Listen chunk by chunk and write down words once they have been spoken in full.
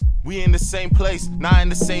We in the same place, not in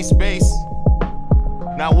the same space.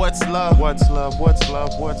 Now what's love? What's love? What's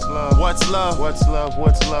love? What's love? What's love? What's love?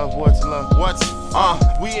 What's love? What's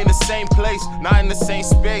love? We in the same place, not in the same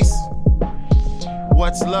space.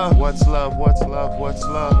 What's love? What's love? What's love? What's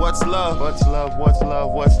love? What's love? What's love? What's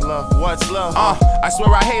love? What's love? What's love? I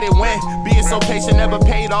swear I hate it when being so patient never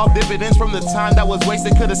paid off dividends from the time that was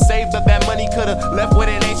wasted. Could've saved up that money, could've left with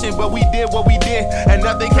an ancient, but we did what we did, and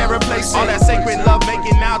nothing can replace it. All that sacred love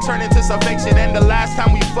making now turn into some fake shit. And the last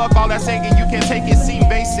time we fuck, all that singing you can't take it seem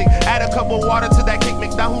basic. Add a cup of water to that cake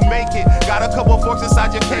mix, now who make it? Got a couple forks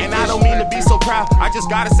inside your cake, and I don't mean to be so proud. I just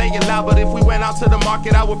gotta say it loud, but if we went out to the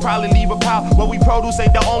market, I would probably leave a pile. What we produce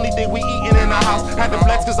ain't the only thing we eatin' in the house. Had to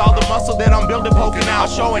flex cause all the muscle that I'm building poking out,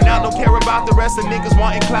 showing out. Don't care about the rest of niggas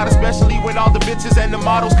wanting clout, especially when all the bitches and the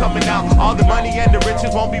models coming out. All the money and the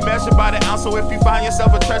riches won't be measured by the ounce. So if you find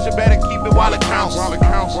yourself a treasure, better keep it while it counts.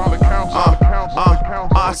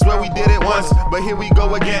 I swear we did it once, but here we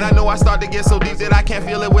go again. I know I start to get so deep that I can't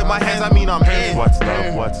feel it with my hands. I mean I'm in. What's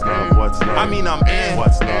love? What's love? What's love? I mean I'm in.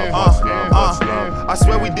 What's love? What's love? What's love? I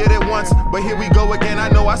swear we did it once, but here we go again. I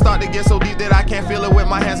know I start to get so deep that I can't feel it with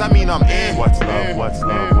my hands. I mean I'm in. What's love? What's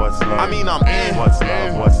love? What's love? I mean I'm in. What's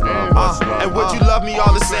love? What's love? What's love? And would you love me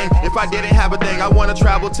all the same if I didn't have a thing? I wanna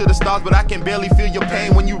travel to the stars, but I can barely feel your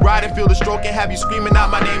pain. When you ride and feel the stroke and have you screaming out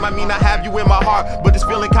my name. I mean I have you in my heart, but it's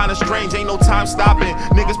feeling kinda strange. Ain't no time stopping.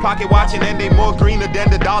 Niggas pocket watching and they more greener than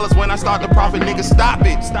the dollars. When I start to profit, niggas stop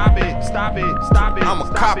it. Stop it, stop it, stop it. I'ma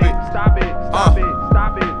cop it. Stop it, stop it,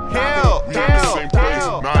 stop it. Hell, not in the same place,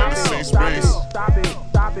 not in the same space.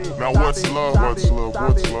 Now what's love? What's love?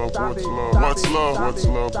 What's love? What's love? What's love? What's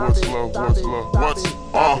love? What's love? What's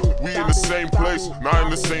love? We in the same place, not in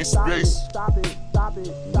the same space.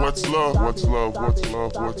 What's love? What's love? What's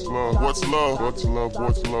love? What's love? What's love? What's love?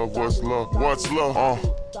 What's love? What's love? What's love?